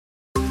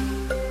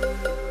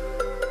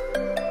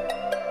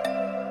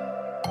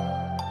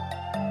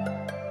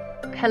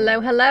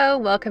Hello, hello.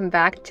 Welcome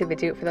back to the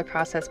Do It for the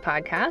Process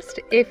podcast.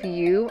 If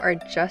you are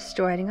just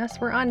joining us,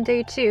 we're on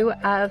day 2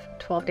 of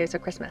 12 Days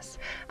of Christmas.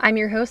 I'm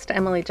your host,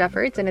 Emily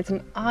Jeffords, and it's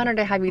an honor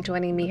to have you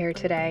joining me here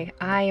today.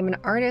 I am an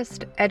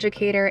artist,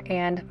 educator,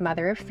 and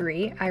mother of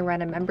 3. I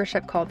run a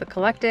membership called The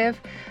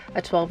Collective,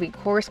 a 12-week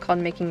course called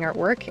Making Art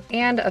Work,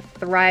 and a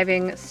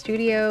thriving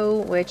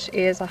studio, which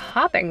is a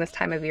hopping this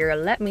time of year,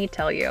 let me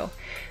tell you.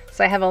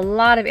 So I have a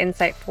lot of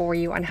insight for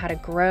you on how to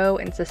grow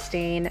and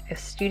sustain a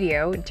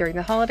studio during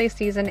the holiday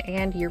season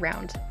and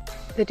year-round.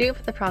 The Do It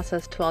for the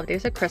Process 12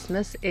 Days of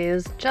Christmas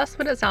is just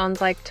what it sounds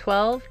like,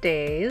 12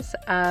 days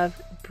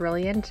of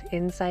brilliant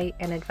insight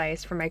and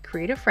advice from my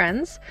creative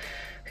friends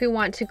who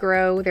want to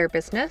grow their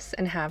business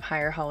and have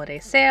higher holiday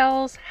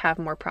sales, have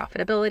more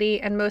profitability,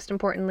 and most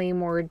importantly,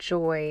 more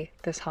joy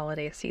this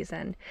holiday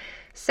season.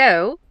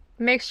 So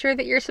make sure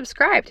that you're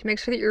subscribed. Make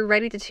sure that you're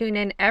ready to tune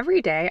in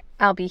every day.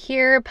 I'll be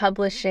here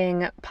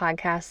publishing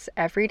podcasts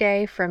every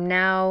day from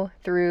now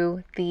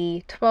through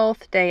the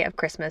 12th day of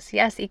Christmas.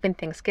 Yes, even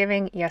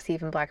Thanksgiving. Yes,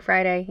 even Black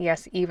Friday.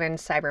 Yes, even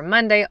Cyber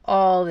Monday.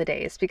 All the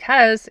days.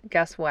 Because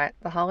guess what?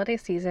 The holiday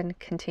season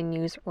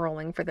continues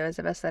rolling for those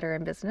of us that are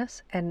in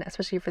business, and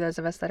especially for those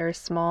of us that are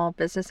small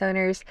business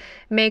owners,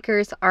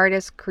 makers,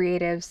 artists,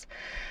 creatives.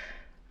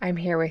 I'm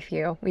here with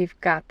you. We've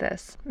got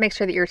this. Make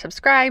sure that you're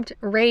subscribed,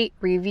 rate,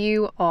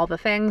 review, all the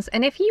things.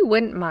 And if you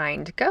wouldn't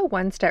mind, go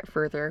one step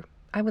further.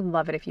 I would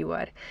love it if you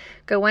would.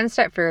 Go one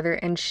step further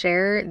and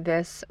share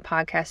this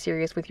podcast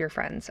series with your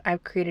friends.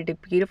 I've created a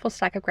beautiful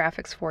stack of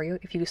graphics for you.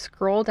 If you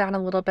scroll down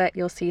a little bit,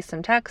 you'll see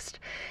some text.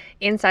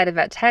 Inside of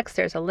that text,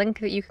 there's a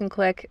link that you can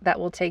click that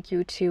will take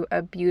you to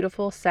a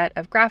beautiful set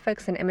of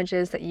graphics and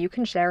images that you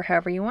can share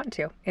however you want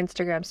to.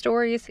 Instagram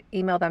stories,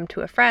 email them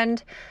to a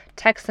friend,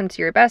 text them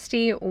to your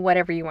bestie,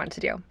 whatever you want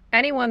to do.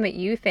 Anyone that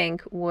you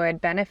think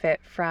would benefit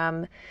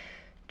from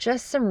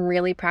just some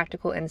really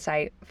practical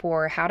insight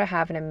for how to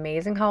have an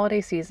amazing holiday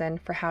season,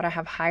 for how to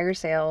have higher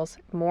sales,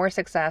 more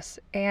success,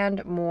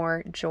 and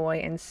more joy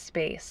and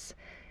space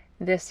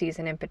this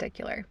season in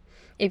particular.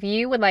 If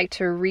you would like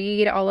to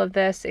read all of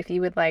this, if you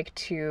would like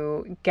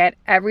to get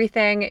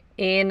everything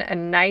in a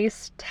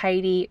nice,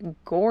 tidy,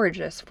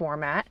 gorgeous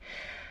format,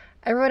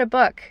 I wrote a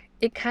book.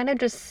 It kind of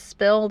just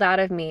spilled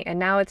out of me, and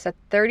now it's a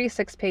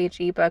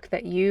 36-page ebook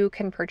that you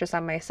can purchase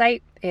on my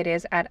site. It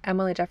is at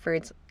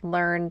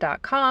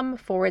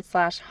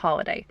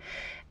emilyjeffordslearn.com/holiday.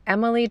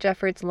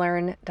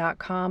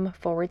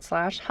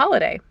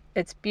 emilyjeffordslearn.com/holiday.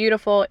 It's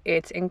beautiful.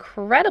 It's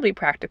incredibly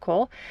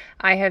practical.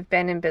 I have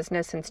been in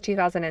business since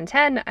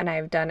 2010, and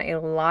I've done a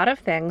lot of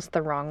things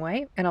the wrong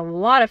way and a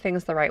lot of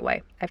things the right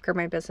way. I've grown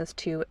my business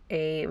to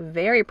a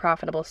very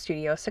profitable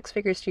studio,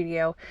 6-figure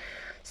studio,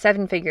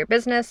 7-figure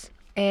business.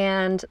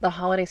 And the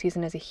holiday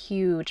season is a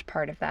huge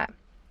part of that.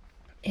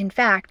 In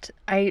fact,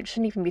 I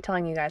shouldn't even be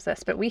telling you guys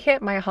this, but we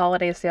hit my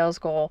holiday sales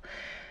goal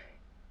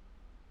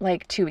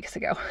like 2 weeks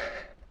ago,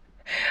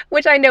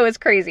 which I know is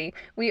crazy.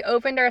 We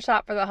opened our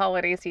shop for the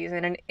holiday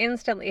season and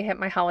instantly hit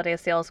my holiday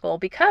sales goal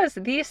because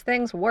these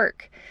things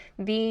work.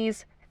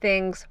 These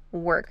things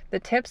work. The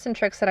tips and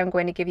tricks that I'm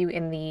going to give you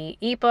in the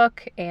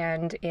ebook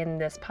and in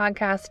this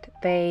podcast,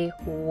 they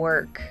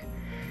work.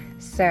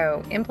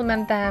 So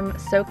implement them,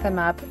 soak them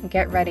up,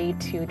 get ready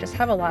to just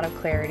have a lot of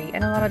clarity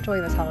and a lot of joy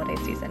this holiday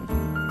season.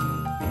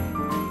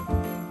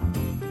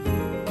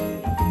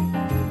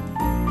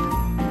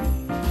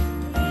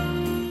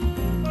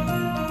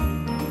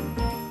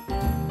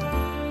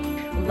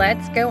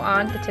 Let's go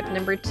on to tip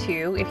number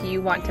 2. If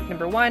you want tip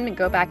number 1,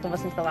 go back and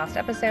listen to the last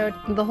episode.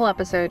 The whole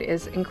episode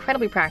is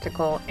incredibly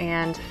practical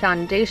and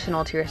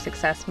foundational to your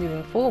success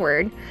moving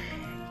forward.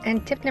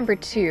 And tip number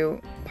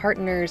 2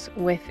 partners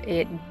with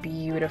it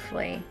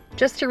beautifully.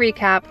 Just to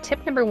recap,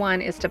 tip number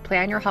 1 is to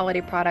plan your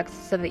holiday products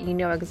so that you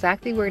know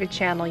exactly where to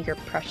channel your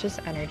precious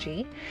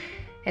energy.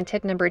 And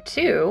tip number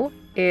 2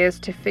 is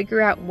to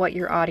figure out what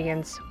your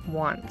audience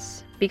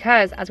wants.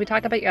 Because as we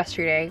talked about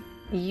yesterday,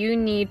 you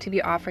need to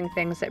be offering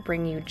things that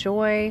bring you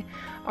joy,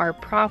 are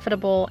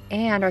profitable,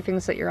 and are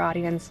things that your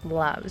audience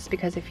loves.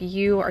 Because if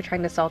you are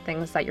trying to sell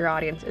things that your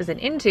audience isn't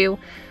into,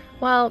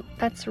 well,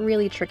 that's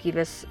really tricky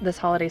this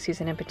holiday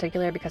season in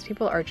particular because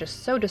people are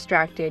just so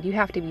distracted. You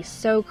have to be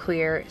so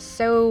clear,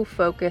 so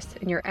focused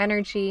in your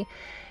energy.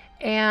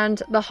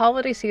 And the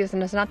holiday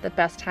season is not the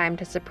best time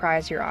to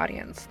surprise your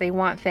audience. They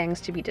want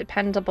things to be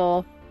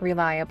dependable,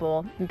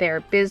 reliable.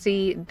 They're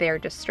busy, they're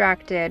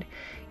distracted.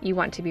 You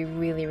want to be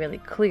really, really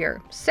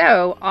clear.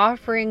 So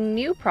offering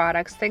new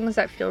products, things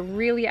that feel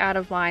really out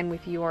of line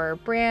with your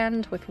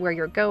brand, with where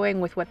you're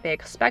going, with what they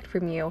expect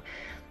from you,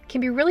 can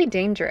be really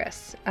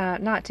dangerous,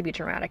 not to be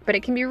dramatic, but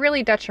it can be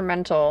really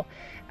detrimental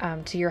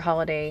to your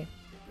holiday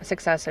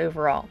success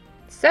overall.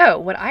 So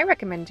what I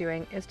recommend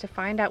doing is to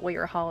find out what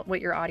your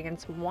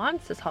audience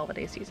wants this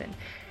holiday season.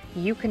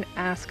 You can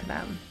ask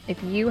them.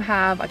 If you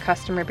have a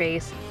customer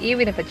base,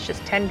 even if it's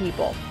just 10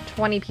 people,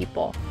 20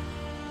 people,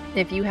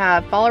 if you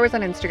have followers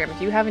on Instagram, if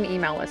you have an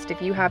email list,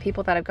 if you have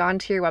people that have gone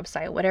to your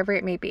website, whatever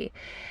it may be,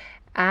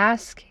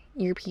 ask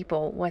your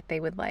people what they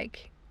would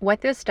like.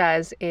 What this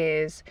does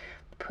is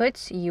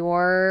puts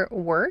your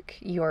work,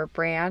 your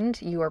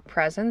brand, your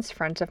presence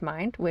front of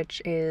mind,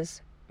 which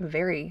is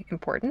very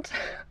important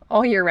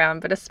all year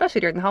round, but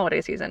especially during the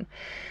holiday season.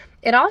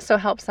 It also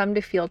helps them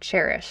to feel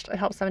cherished. It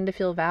helps them to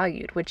feel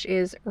valued, which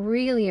is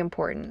really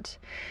important.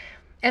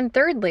 And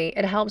thirdly,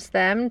 it helps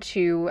them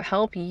to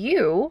help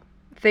you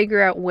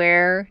figure out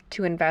where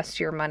to invest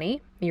your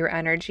money, your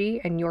energy,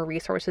 and your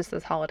resources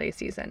this holiday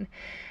season.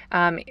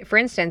 For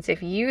instance,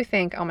 if you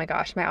think, oh my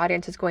gosh, my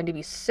audience is going to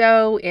be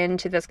so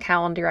into this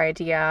calendar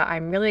idea,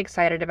 I'm really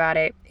excited about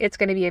it, it's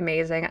going to be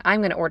amazing, I'm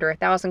going to order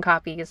 1,000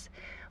 copies,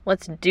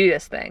 let's do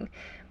this thing.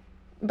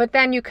 But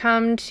then you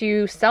come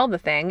to sell the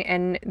thing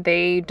and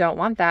they don't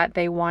want that.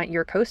 They want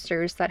your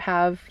coasters that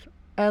have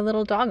a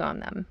little dog on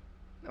them.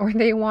 Or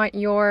they want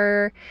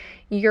your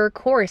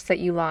course that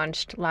you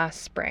launched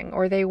last spring,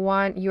 or they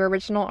want your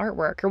original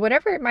artwork, or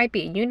whatever it might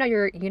be. You know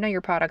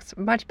your products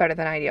much better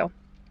than I do.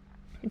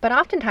 But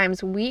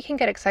oftentimes we can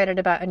get excited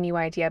about a new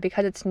idea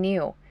because it's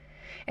new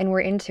and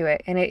we're into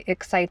it and it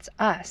excites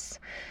us.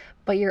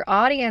 But your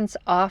audience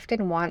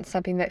often wants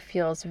something that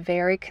feels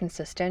very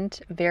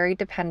consistent, very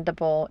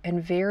dependable,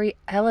 and very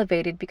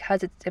elevated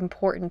because it's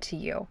important to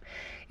you.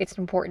 It's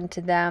important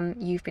to them.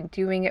 You've been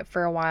doing it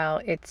for a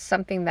while. It's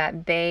something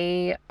that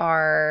they've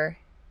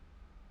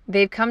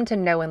come to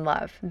know and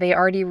love. They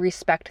already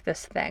respect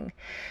this thing.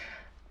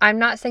 I'm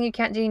not saying you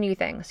can't do new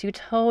things. You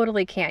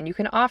totally can. You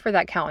can offer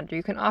that calendar.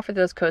 You can offer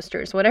those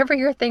coasters, whatever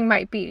your thing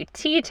might be,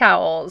 tea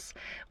towels,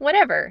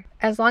 whatever.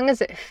 As long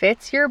as it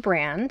fits your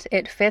brand,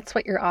 it fits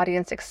what your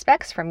audience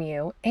expects from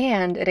you,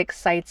 and it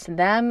excites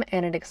them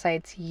and it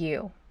excites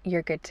you,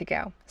 you're good to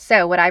go.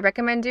 So what I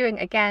recommend doing,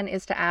 again,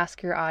 is to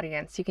ask your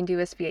audience. You can do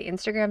this via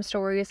Instagram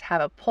stories,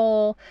 have a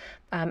poll,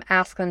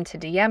 ask them to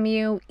DM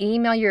you,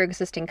 email your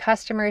existing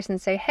customers and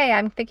say, hey,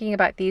 I'm thinking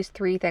about these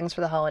 3 things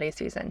for the holiday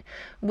season.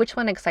 Which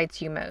one excites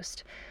you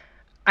most?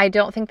 I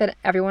don't think that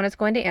everyone is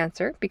going to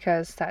answer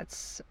because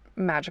that's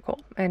magical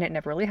and it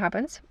never really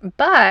happens,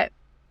 but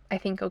I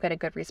think you'll get a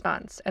good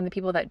response. And the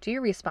people that do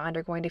respond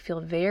are going to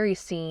feel very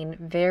seen,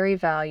 very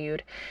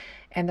valued,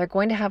 and they're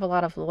going to have a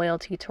lot of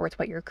loyalty towards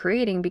what you're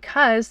creating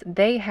because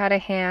they had a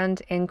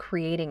hand in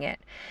creating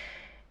it.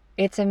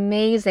 It's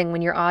amazing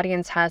when your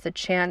audience has a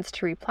chance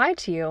to reply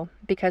to you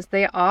because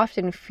they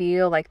often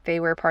feel like they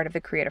were part of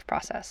the creative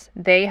process.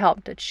 They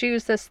helped to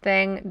choose this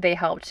thing. They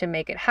helped to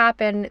make it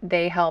happen.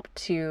 They helped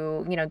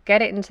to,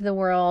 get it into the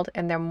world,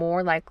 and they're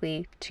more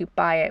likely to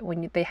buy it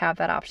when they have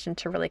that option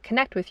to really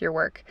connect with your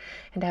work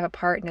and to have a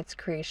part in its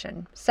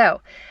creation.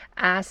 So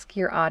ask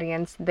your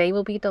audience. They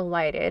will be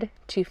delighted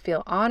to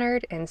feel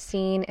honored and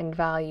seen and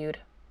valued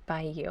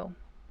by you.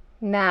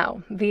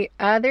 Now, the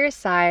other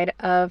side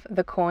of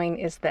the coin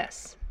is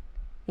this.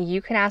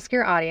 You can ask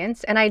your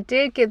audience, and I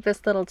did give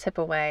this little tip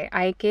away.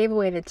 I gave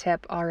away the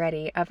tip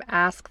already of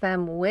ask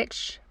them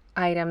which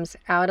items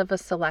out of a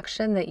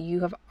selection that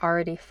you have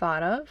already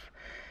thought of,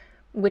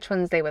 which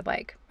ones they would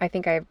like. I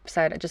think I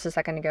said just a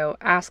second ago,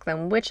 ask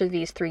them which of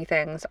these 3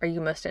 things are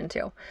you most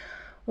into.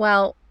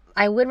 Well,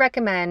 I would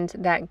recommend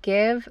that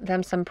give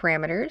them some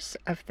parameters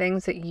of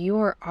things that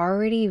you've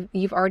already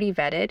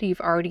vetted, you've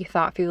already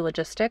thought through the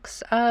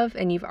logistics of,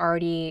 and you've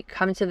already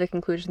come to the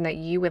conclusion that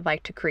you would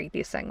like to create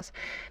these things.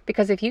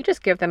 Because if you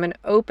just give them an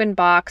open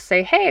box,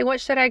 say, hey, what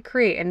should I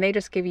create? And they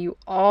just give you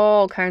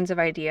all kinds of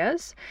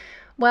ideas,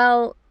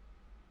 well,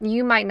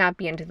 you might not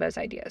be into those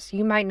ideas.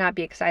 You might not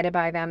be excited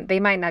by them. They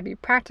might not be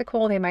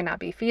practical. They might not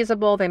be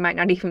feasible. They might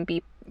not even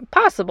be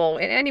possible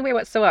in any way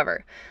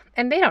whatsoever.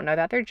 And they don't know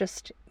that. They're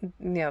just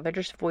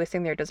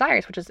voicing their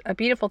desires, which is a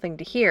beautiful thing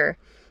to hear.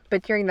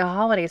 But during the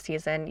holiday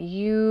season,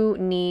 you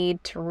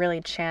need to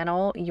really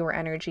channel your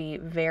energy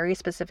very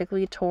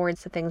specifically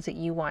towards the things that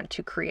you want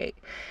to create.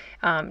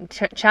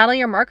 Channel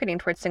your marketing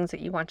towards things that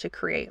you want to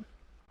create.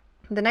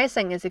 The nice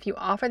thing is if you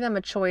offer them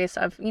a choice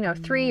of,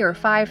 3 or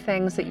 5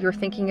 things that you're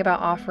thinking about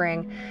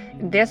offering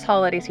this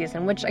holiday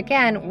season, which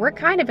again, we're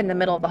kind of in the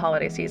middle of the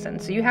holiday season.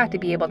 So you have to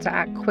be able to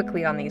act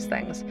quickly on these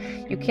things.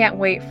 You can't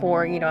wait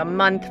for, a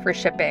month for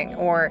shipping,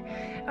 or,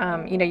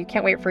 you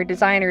can't wait for a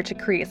designer to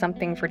create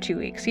something for 2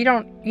 weeks. You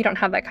don't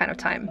have that kind of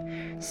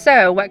time.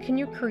 So what can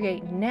you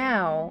create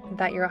now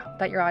that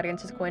your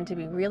audience is going to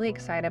be really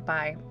excited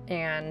by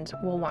and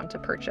will want to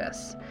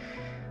purchase?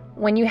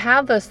 When you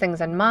have those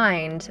things in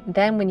mind,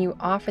 then when you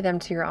offer them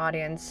to your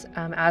audience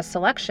as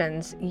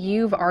selections,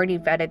 you've already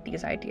vetted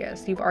these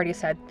ideas. You've already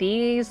said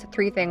these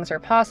 3 things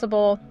are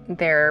possible,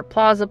 they're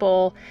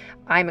plausible,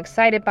 I'm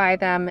excited by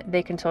them,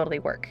 they can totally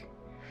work.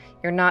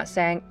 You're not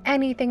saying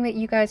anything that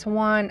you guys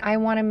want, I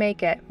want to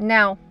make it.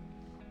 Now,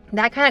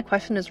 that kind of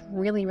question is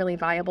really, really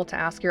valuable to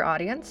ask your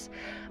audience.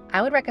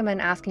 I would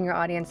recommend asking your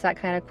audience that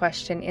kind of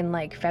question in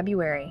like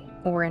February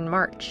or in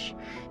March,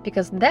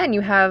 because then you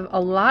have a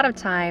lot of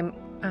time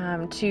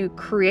to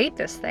create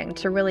this thing,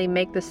 to really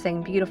make this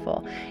thing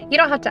beautiful. You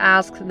don't have to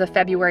ask the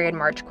February and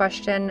March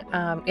question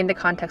in the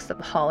context of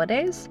the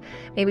holidays.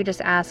 Maybe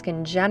just ask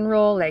in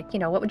general, like,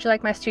 what would you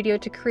like my studio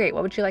to create?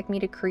 What would you like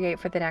me to create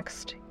for the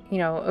next,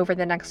 over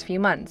the next few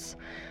months?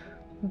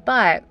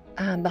 But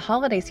the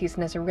holiday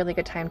season is a really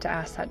good time to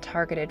ask that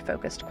targeted,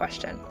 focused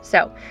question.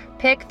 So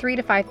pick 3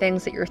 to 5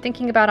 things that you're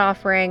thinking about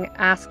offering,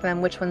 ask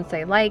them which ones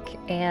they like,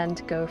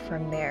 and go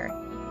from there.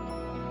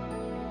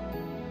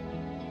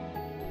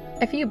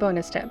 A few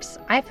bonus tips.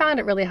 I found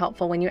it really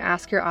helpful when you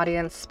ask your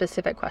audience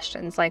specific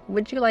questions like,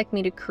 would you like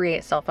me to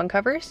create cell phone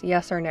covers?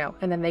 Yes or no?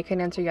 And then they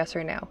can answer yes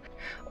or no.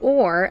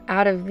 Or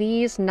out of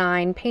these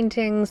 9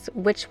 paintings,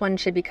 which one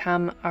should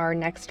become our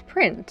next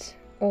print?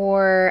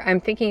 Or I'm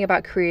thinking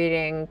about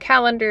creating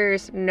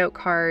calendars, note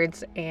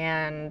cards,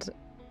 and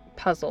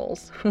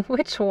puzzles.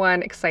 Which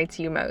one excites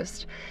you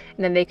most?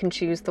 And then they can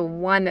choose the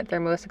one that they're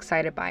most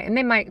excited by. And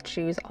they might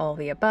choose all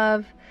the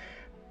above.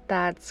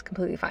 That's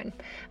completely fine.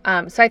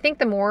 So I think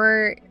the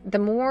more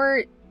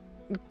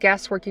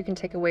guesswork you can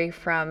take away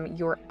from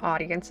your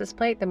audience's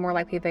plate, the more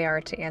likely they are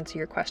to answer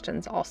your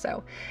questions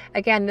also.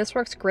 Again, this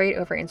works great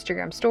over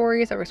Instagram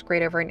stories. It works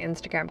great over an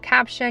Instagram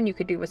caption. You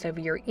could do this over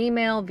your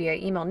email, via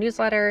email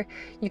newsletter.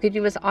 You could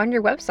do this on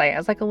your website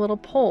as like a little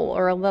poll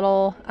or a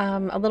little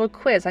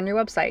quiz on your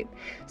website.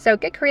 So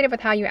get creative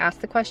with how you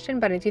ask the question,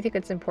 but I do think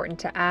it's important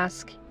to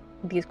ask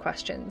these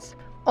questions.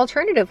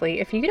 Alternatively,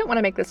 if you don't want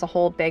to make this a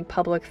whole big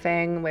public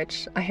thing,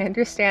 which I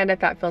understand if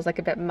that feels like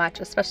a bit much,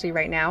 especially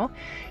right now,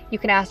 you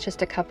can ask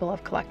just a couple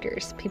of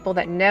collectors, people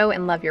that know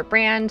and love your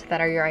brand,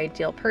 that are your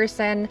ideal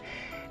person.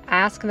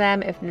 Ask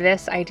them if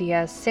this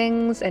idea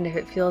sings and if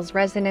it feels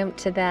resonant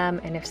to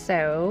them, and if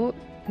so,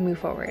 move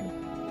forward.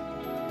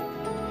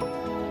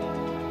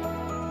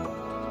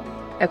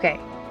 Okay,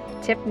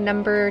 tip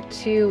number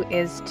 2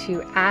 is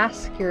to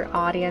ask your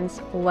audience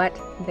what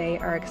they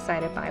are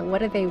excited by. What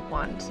do they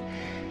want?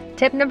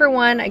 Tip number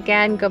 1,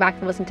 again, go back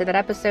and listen to that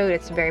episode.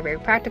 It's very, very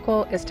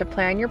practical, is to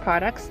plan your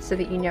products so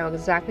that you know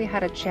exactly how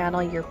to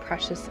channel your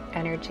precious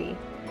energy.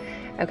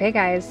 Okay,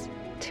 guys,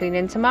 tune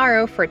in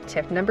tomorrow for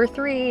tip number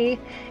 3.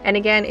 And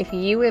again, if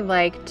you would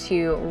like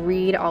to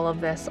read all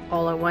of this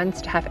all at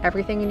once, to have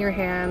everything in your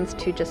hands,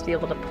 to just be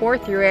able to pour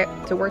through it,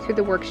 to work through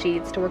the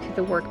worksheets, to work through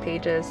the work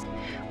pages,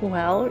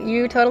 well,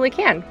 you totally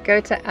can. Go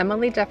to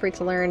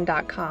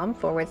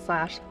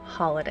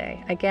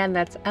emilyjeffordslearn.com/holiday. Again,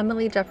 that's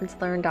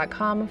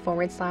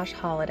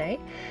emilyjeffordslearn.com/holiday.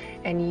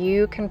 And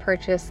you can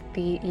purchase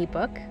the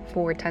ebook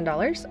for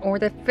 $10 or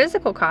the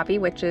physical copy,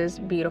 which is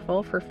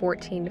beautiful, for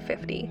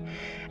 $14.50.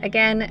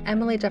 Again,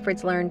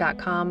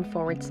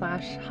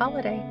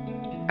 emilyjeffordslearn.com/holiday.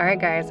 All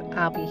right, guys,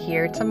 I'll be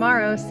here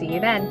tomorrow. See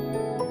you then.